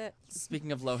 "That's it."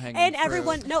 Speaking of low-hanging And fruit.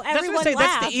 everyone That's what everyone I say.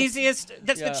 laughed. That's the easiest.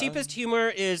 That's Yeah. the cheapest humor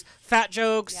is fat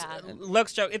jokes, Yeah.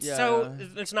 looks joke. It's so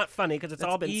Yeah. it's not funny because it's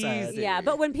all been said. easy. Yeah,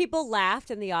 but when people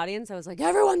laughed in the audience, I was like,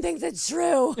 "Everyone thinks it's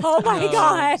true." Oh my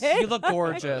god! You look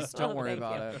gorgeous. Don't Oh, worry thank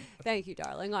about you. it. Thank you,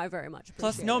 darling. I very much appreciate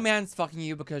Plus, it. no man's fucking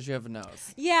you because you have a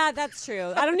nose. Yeah, that's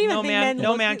true. I don't even No think man- men. no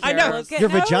look man at- I know. look at Your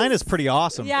nose. vagina's pretty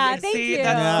awesome. Yeah, thank See, you.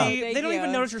 that's- see, Thank they don't even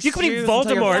you. notice your You could be shoes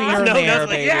until your Voldemort. feet You are know, there, like,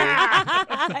 baby.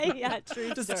 yeah. Yeah,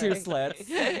 true Just story. two slits.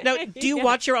 Now, do you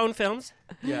watch your own films?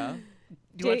 Yeah.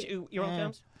 Do you watch your own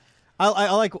films?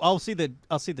 I'll see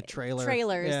the trailer.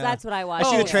 Trailers. Yeah. That's what I watch. I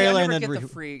see the Oh, trailer I and never then get the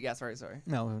re- free. Yeah, sorry.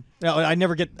 No, I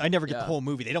never get the Yeah. whole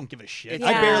movie. They don't give a shit. It's-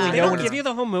 I Yeah. barely They know don't when give it's. you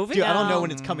the whole movie. Dude, I don't know No.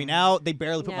 when it's coming out. They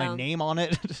barely put my No. name on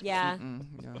it. Yeah.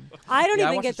 Yeah. I don't Yeah, I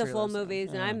even watched get the the full trailers, so-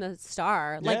 movies, and I'm the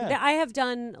star. Like Yeah. I have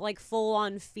done like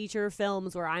full-on feature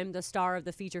films where I'm the star of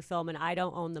the feature film, and I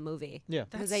don't own the movie. Yeah.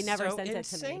 Because they never so sent it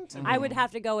to me. insane to I would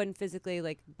have to go and physically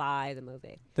like buy the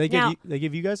movie. They Now-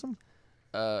 give you guys them?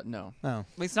 No. Oh. At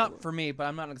least not for me, but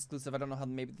I'm not an exclusive. I don't know how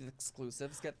maybe the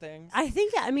exclusives get things.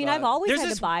 I mean, I've But always there's had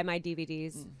this- to buy my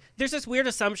DVDs. There's this weird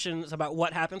assumptions about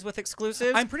what happens with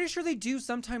exclusives. I'm pretty sure they do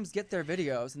sometimes get their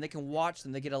videos and they can watch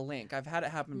them. They get a link. I've had it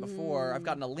happen before. I've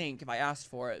gotten a link if I asked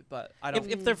for it, but I don't.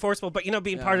 if they're forceful, but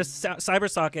being part of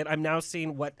CyberSocket, I'm now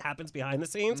seeing what happens behind the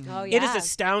scenes. Oh, It is yeah.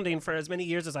 astounding for as many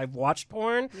years as I've watched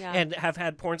porn Yeah. and have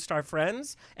had porn star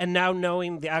friends, and now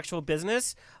knowing the actual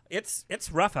business, it's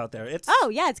rough out there. It's Oh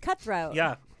yeah, it's cutthroat.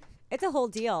 yeah. It's a whole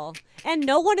deal, and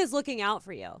no one is looking out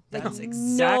for you. Like That's no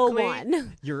exactly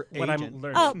one. Your What agent. I'm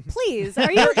learning. Oh please,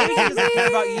 are you Your kidding agent doesn't care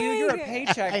about me? you. You're a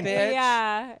paycheck, bitch.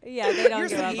 Yeah, they don't You're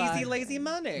give some a easy, fuck. lazy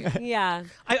money. Yeah.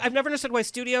 I've never understood why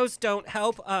studios don't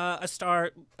help a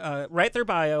star write their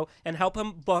bio and help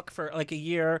them book for like a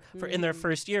year for in their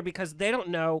first year, because they don't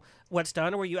know what's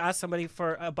done. Or where you ask somebody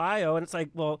for a bio and it's like,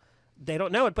 well, they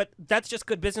don't know it, but that's just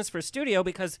good business for a studio,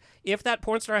 because if that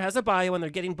porn star has a bio and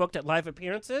they're getting booked at live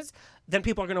appearances, then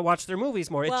people are going to watch their movies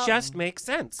more. Well, it just makes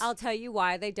sense. I'll tell you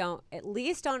why they don't, at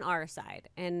least on our side.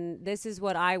 And this is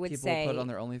what I would People say. put it on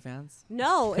their OnlyFans.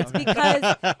 No, it's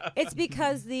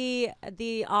because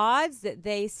the odds that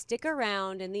they stick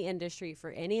around in the industry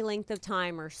for any length of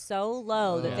time are so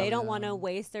low that they don't want to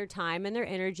waste their time and their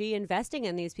energy investing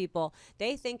in these people.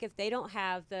 They think if they don't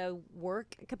have the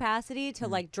work capacity to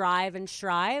like drive and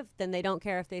strive, then they don't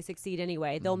care if they succeed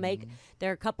anyway. They'll make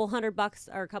their couple $100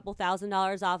 or a couple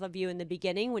 $1,000s off of you in the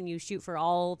beginning when you shoot for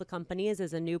all the companies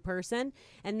as a new person,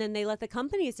 and then they let the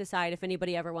companies decide if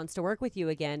anybody ever wants to work with you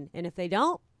again. And if they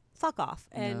don't, fuck off.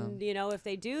 And if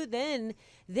they do, then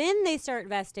they start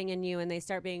investing in you and they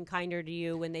start being kinder to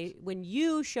you. When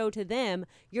you show to them,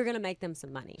 you're gonna make them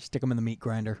some money. Stick them in the meat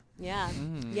grinder. Yeah.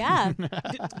 Yeah.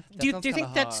 do you sounds think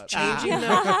kinda that's hot. changing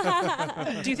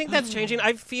though? Do you think that's changing?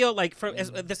 I feel like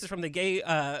this is from the gay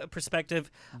perspective,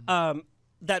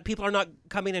 that people are not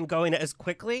coming and going as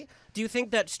quickly. Do you think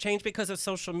that's changed because of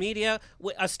social media?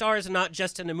 A star is not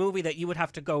just in a movie that you would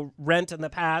have to go rent in the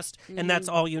past, and that's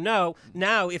all you know.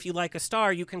 Now, if you like a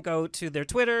star, you can go to their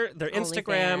Twitter, their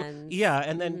Instagram, OnlyFans.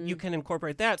 and then you can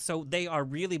incorporate that. So they are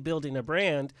really building a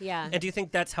brand. Yeah. And do you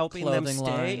think that's helping them Clothing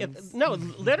stay? lines. No,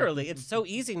 literally, it's so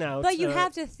easy now. But you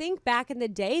have to think back in the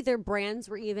day, their brands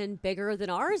were even bigger than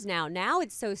ours now. Now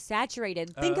it's so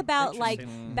saturated. Think about like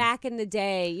back in the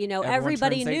day,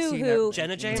 everybody turns knew 18 who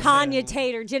Jenna Jameson. Tanya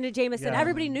Taylor, Jenna Jameson. Yeah.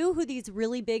 Everybody knew who these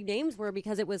really big names were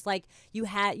because it was like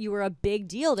you were a big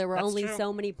deal. There were That's only true.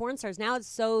 so many porn stars. Now it's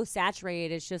so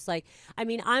saturated. It's just like,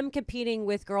 I'm competing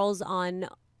with girls on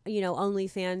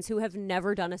OnlyFans who have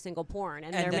never done a single porn,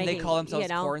 and they're And then making, they call themselves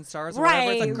porn stars or right?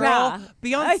 whatever. It's like, girl, yeah.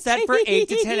 be on set for 8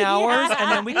 to 10 hours,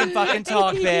 and then we can fucking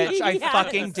talk, bitch. I Yes.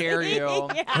 fucking dare you. Or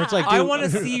it's like, I dude, want to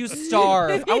see you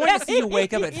starve. I want to see you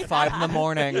wake up at 5 in the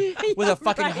morning with a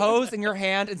fucking hose in your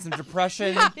hand and some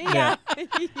depression, Yeah.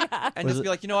 and just be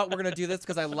like, you know what? We're gonna do this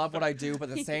because I love what I do, but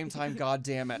at the same time, god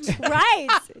damn it. Right.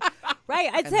 Right.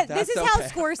 I said this that's is how okay.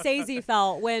 Scorsese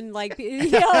felt when like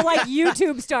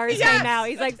YouTube stars came out.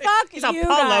 He's like, fuck He's you a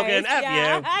Paul guys. Logan, F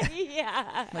yeah.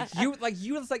 yeah.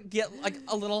 You just like get like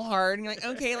a little hard, and you're like,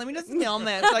 okay, let me just film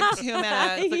this like 2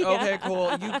 minutes. It's like, okay,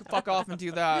 cool. You fuck off and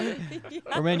do that.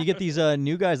 or man, you get these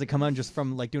new guys that come on just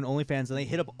from like doing OnlyFans, and they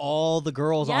hit up all the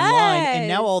girls online, and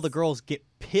now all the girls get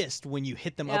pissed when you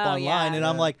hit them up Oh, online, yeah. and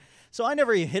I'm like, so I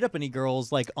never hit up any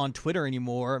girls like on Twitter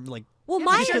anymore. I'm like, Well, You're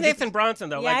mine Nathan Bronson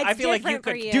though. Yeah, like I it's feel like you different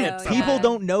for could you. dude, hit someone. people Yeah.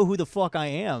 don't know who the fuck I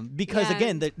am because Yeah.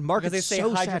 again, the market's Because they say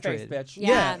so hide your face, saturated. bitch.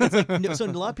 Yeah. It's like, so a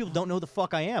lot of people don't know who the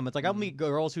fuck I am. It's like I'll meet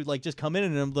girls who like just come in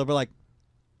and they'll be like,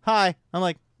 "Hi," I'm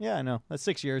like, "Yeah, I know. That's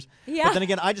 6 years." Yeah. But then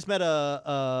again, I just met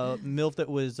a MILF that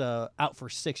was out for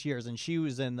 6 years, and she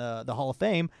was in the Hall of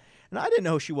Fame, and I didn't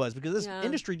know who she was because this Yeah.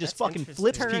 industry just That's fucking interesting.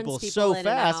 flips Turns people people so in and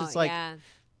fast. out, It's like, yeah.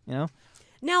 you know,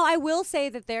 Now, I will say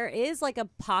that there is like a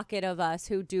pocket of us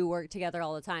who do work together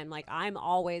all the time. Like I'm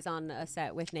always on a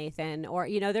set with Nathan, or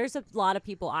there's a lot of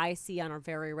people I see on a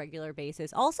very regular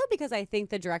basis. Also because I think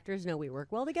the directors know we work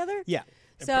well together. yeah.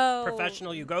 And So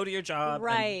professional, you go to your job, and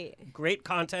Right. great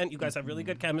content, you guys have really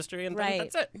good chemistry, and then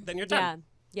Right. that's it. Then you're done.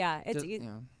 Yeah, it's Just- yeah.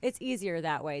 it's easier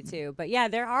that way too. But yeah,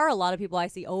 there are a lot of people I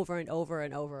see over and over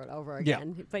and over and over Yeah.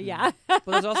 again. But yeah, But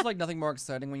there's also like nothing more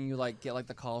exciting when you like get like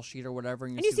the call sheet or whatever,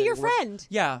 and you see that your work- friend.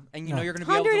 Yeah, and you know you're gonna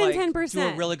be able to like do a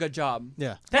 110%. really good job.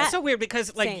 Yeah. That's That- so weird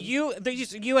because like Same.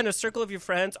 you and a circle of your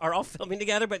friends are all filming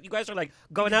together, but you guys are like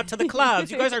going out to the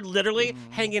clubs. You guys are literally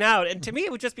hanging out, and to me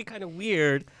it would just be kind of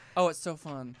weird Oh, it's so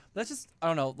fun. That's just, I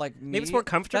don't know, like me. Maybe it's more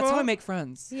comfortable? That's how I make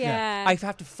friends. Yeah. I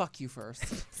have to fuck you first.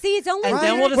 See, it's only And weird.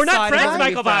 then we'll We're not decide if friends, we're gonna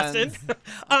be Michael Boston.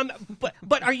 friends.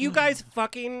 But are you guys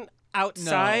fucking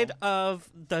outside of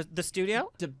the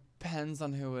studio? Depends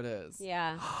on who it is.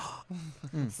 Yeah.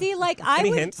 See, like I Any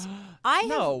would, hints?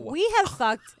 we have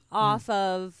fucked off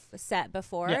of set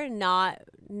before, Yeah.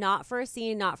 not for a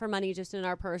scene, not for money, just in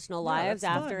our personal lives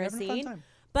that's fun. after We're a having a fun scene. time.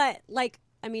 But like,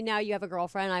 I mean, now you have a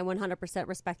girlfriend. I 100%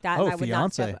 respect that. Oh, and I would not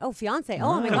fiancé. step. Oh, fiance.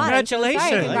 Oh my god. I'm so sorry.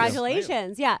 Congratulations.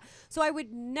 Congratulations. Yeah. So I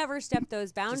would never step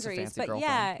those boundaries. fancy But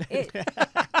yeah,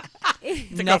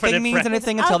 girlfriend Nothing and means friend.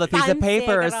 anything until the piece of fancy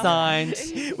paper is girl. signed.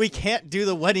 We can't do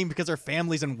the wedding because our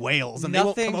family's in Wales and they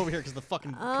won't Nothing- come over here because of the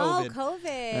fucking oh, COVID.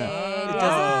 COVID.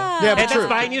 Yeah, Yeah. but Hey, true. that's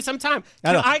buying you some time. I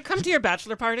Can know. I come to your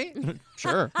bachelor party?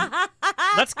 Sure.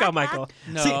 Let's go, Michael.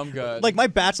 No, See, I'm good. Like my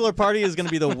bachelor party is gonna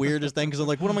be the weirdest thing because I'm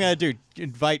like, what am I gonna do?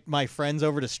 Invite my friends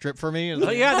over to strip for me? And Oh,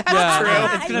 yeah, that's yeah, true.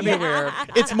 it's gonna be weird.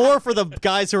 It's more for the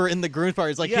guys who are in the groom's party.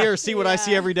 It's like, Yeah. here, see what I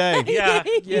see every day. Yeah.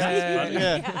 Yeah.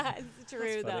 Yeah, it's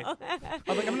true funny. though.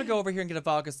 I'm like, I'm gonna go over here and get a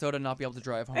vodka soda and not be able to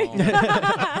drive home.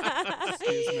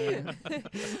 Excuse me.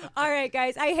 All right,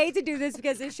 guys. I hate to do this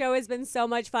because this show has been so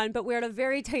much fun, but we're on a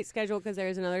very tight schedule because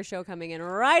there's another show coming in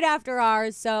right after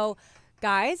ours. So,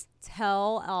 guys,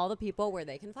 tell all the people where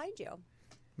they can find you.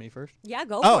 Me first. Yeah,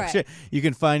 go Oh for it. shit! You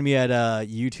can find me at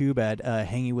YouTube at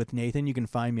Hanging with Nathan. You can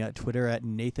find me at Twitter at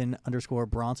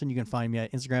Nathan_Bronson. You can find me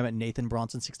at Instagram at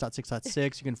NathanBronson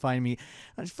 6.6.6. You can find me.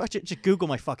 Just Google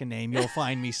my fucking name. You'll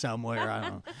find me somewhere. I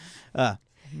don't know.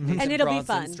 And it'll be Bronson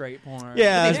fun. Straight porn.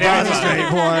 Yeah, it's Bronson straight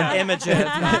porn.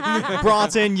 Images.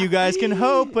 Bronson, you guys can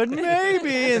hope, but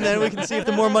maybe, and then we can see if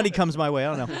the more money comes my way.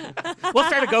 I don't know. We'll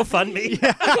start a GoFundMe.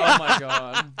 Oh my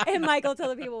god. And Michael, tell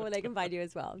the people where they can find you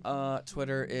as well.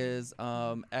 Twitter is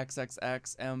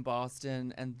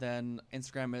XXXMBoston, and then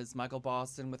Instagram is Michael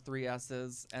Boston with 3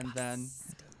 S's, and then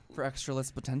for extra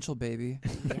list potential, baby.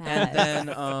 Yes. And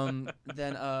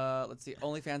then let's see,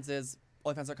 OnlyFans is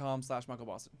OnlyFans.com/Michael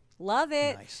Boston. Love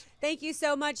it. Nice. Thank you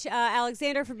so much,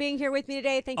 Alexander, for being here with me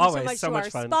today. Thank you Always, so much so to much our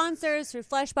fun. sponsors, through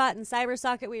Fleshbot and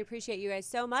CyberSocket. We appreciate you guys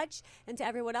so much. And to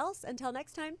everyone else, until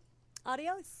next time,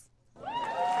 adios.